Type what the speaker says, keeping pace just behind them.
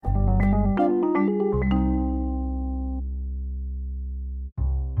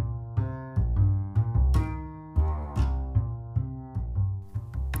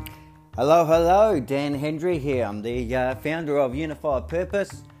Hello, Dan Hendry here. I'm the founder of Unified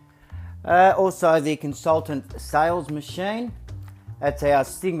Purpose, also the Consultant Sales Machine. That's our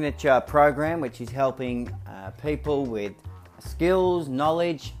signature program, which is helping people with skills,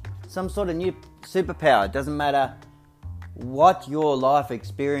 knowledge, some sort of new superpower. It doesn't matter what your life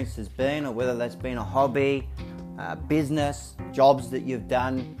experience has been, or whether that's been a hobby, business, jobs that you've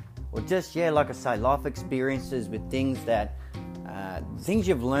done, or just, like I say, life experiences with things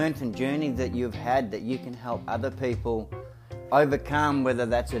you've learnt and journeys that you've had that you can help other people overcome, whether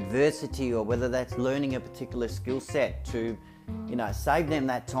that's adversity or whether that's learning a particular skill set to, save them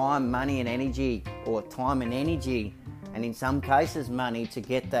that time, money and energy, or time and energy, and in some cases money, to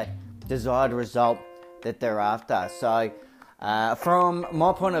get that desired result that they're after. So from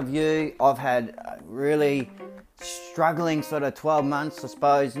my point of view, I've had really struggling sort of 12 months, I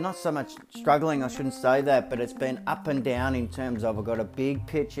suppose. Not so much struggling, I shouldn't say that, but it's been up and down in terms of, I've got a big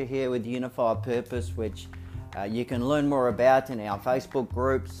picture here with Unified Purpose, which you can learn more about in our Facebook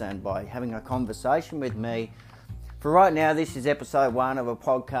groups and by having a conversation with me. For right now, this is episode 1 of a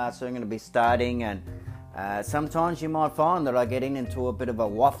podcast that I'm going to be starting, and sometimes you might find that I get into a bit of a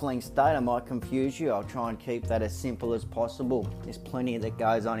waffling state. I might confuse you. I'll try and keep that as simple as possible. There's plenty that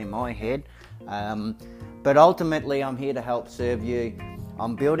goes on in my head. But ultimately, I'm here to help serve you.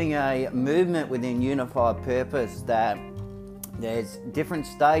 I'm building a movement within Unified Purpose that there's different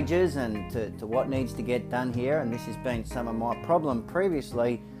stages and to what needs to get done here. And this has been some of my problem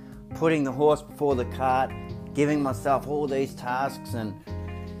previously, putting the horse before the cart, giving myself all these tasks and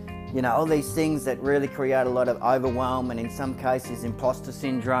all these things that really create a lot of overwhelm and in some cases imposter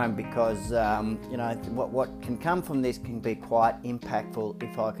syndrome, because what can come from this can be quite impactful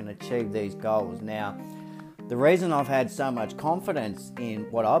if I can achieve these goals. Now, the reason I've had so much confidence in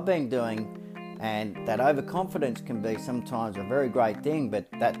what I've been doing, and that overconfidence can be sometimes a very great thing, but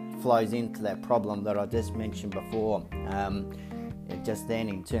that flows into that problem that I just mentioned before, just then,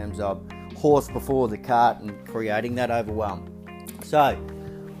 in terms of horse before the cart and creating that overwhelm. So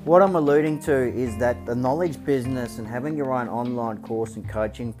what I'm alluding to is that the knowledge business and having your own online course and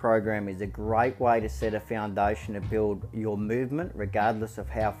coaching program is a great way to set a foundation to build your movement, regardless of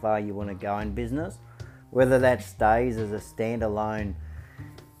how far you want to go in business, whether that stays as a standalone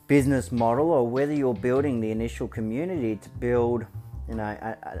business model or whether you're building the initial community to build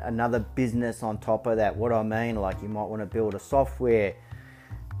another business on top of that. What I mean, like, you might want to build a software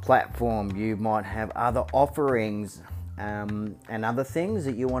platform, you might have other offerings, and other things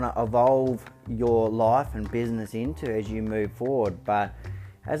that you want to evolve your life and business into as you move forward. But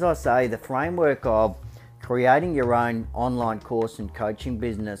as I say, the framework of creating your own online course and coaching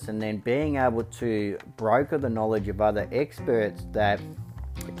business, and then being able to broker the knowledge of other experts that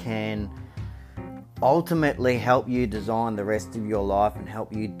can ultimately help you design the rest of your life and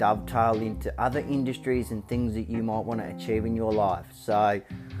help you dovetail into other industries and things that you might want to achieve in your life. So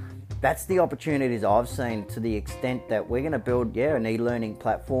that's the opportunities I've seen, to the extent that we're going to build an e-learning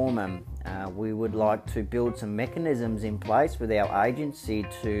platform, and we would like to build some mechanisms in place with our agency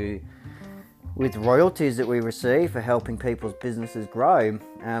with royalties that we receive for helping people's businesses grow,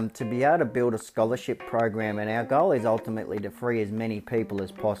 to be able to build a scholarship program. And our goal is ultimately to free as many people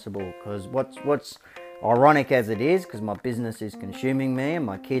as possible, because what's ironic as it is, because my business is consuming me and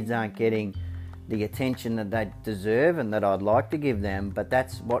my kids aren't getting the attention that they deserve and that I'd like to give them, but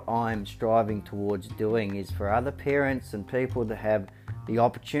that's what I'm striving towards doing, is for other parents and people to have the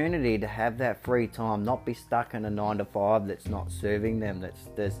opportunity to have that free time, not be stuck in a 9 to 5 that's not serving them,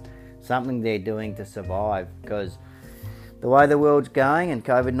 there's something they're doing to survive. Because the way the world's going, and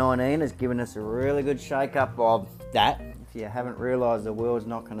COVID-19 has given us a really good shake-up of that. If you haven't realised, the world's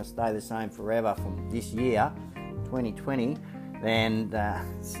not going to stay the same forever from this year, 2020, then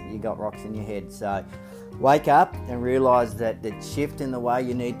you got rocks in your head. So wake up and realise that the shift in the way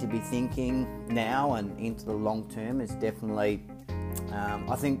you need to be thinking now and into the long term is definitely,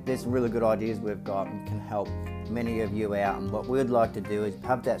 I think there's some really good ideas we've got and can help many of you out. And what we'd like to do is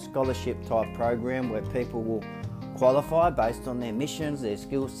have that scholarship type program where people will qualify based on their missions, their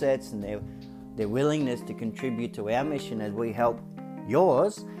skill sets, and their willingness to contribute to our mission as we help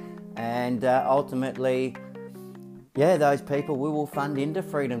yours. And ultimately, those people we will fund into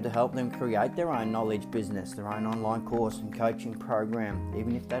freedom to help them create their own knowledge business, their own online course and coaching program.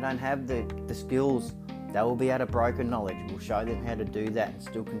 Even if they don't have the skills, they will be able to broker knowledge. We'll show them how to do that and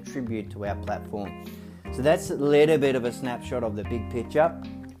still contribute to our platform. So that's a little bit of a snapshot of the big picture.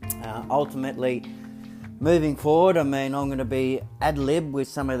 Ultimately, moving forward, I'm going to be ad-lib with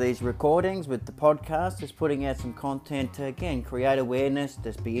some of these recordings with the podcast, just putting out some content to, again, create awareness,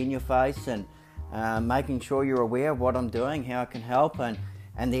 just be in your face and making sure you're aware of what I'm doing, how I can help, and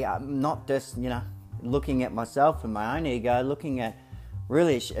and the not just looking at myself and my own ego, looking at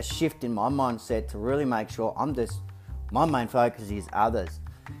really a shift in my mindset to really make sure my main focus is others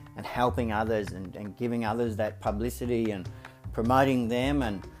and helping others and giving others that publicity and promoting them,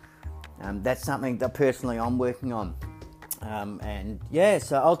 and that's something that personally I'm working on.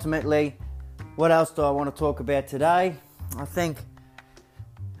 So ultimately, what else do I want to talk about today? I think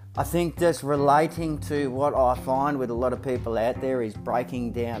just relating to what I find with a lot of people out there is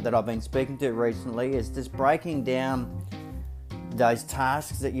breaking down, that I've been speaking to recently, is just breaking down those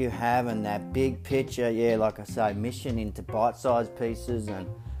tasks that you have and that big picture, like I say, mission into bite-sized pieces, and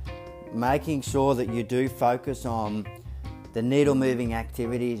making sure that you do focus on the needle-moving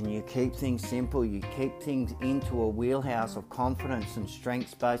activities and you keep things simple, you keep things into a wheelhouse of confidence and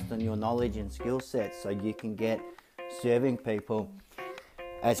strengths based on your knowledge and skill sets, so you can get serving people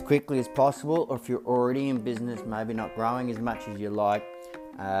as quickly as possible. Or if you're already in business, maybe not growing as much as you like,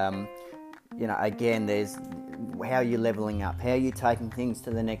 again, there's how you're leveling up, how you're taking things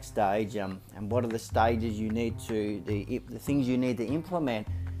to the next stage, and what are the stages you need to, the things you need to implement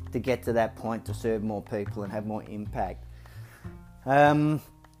to get to that point to serve more people and have more impact.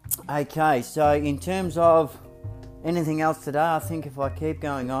 Okay, so in terms of anything else today, I think if I keep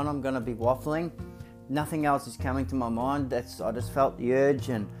going on, I'm going to be waffling. Nothing else is coming to my mind. I just felt the urge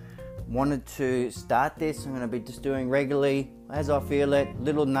and wanted to start this. I'm going to be just doing regularly, as I feel it,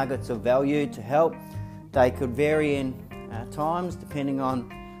 little nuggets of value to help. They could vary in times depending on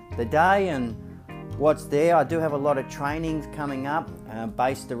the day and what's there. I do have a lot of trainings coming up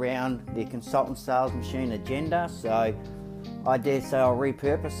based around the Consultant Sales Machine agenda. So I dare say I'll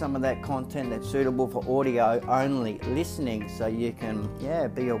repurpose some of that content that's suitable for audio only listening, so you can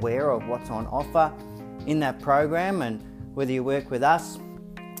be aware of what's on offer in that program, and whether you work with us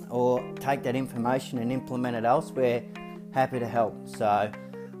or take that information and implement it elsewhere, happy to help. So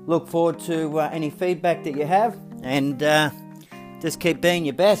look forward to any feedback that you have, and just keep being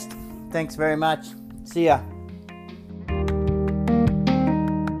your best. Thanks very much. See ya.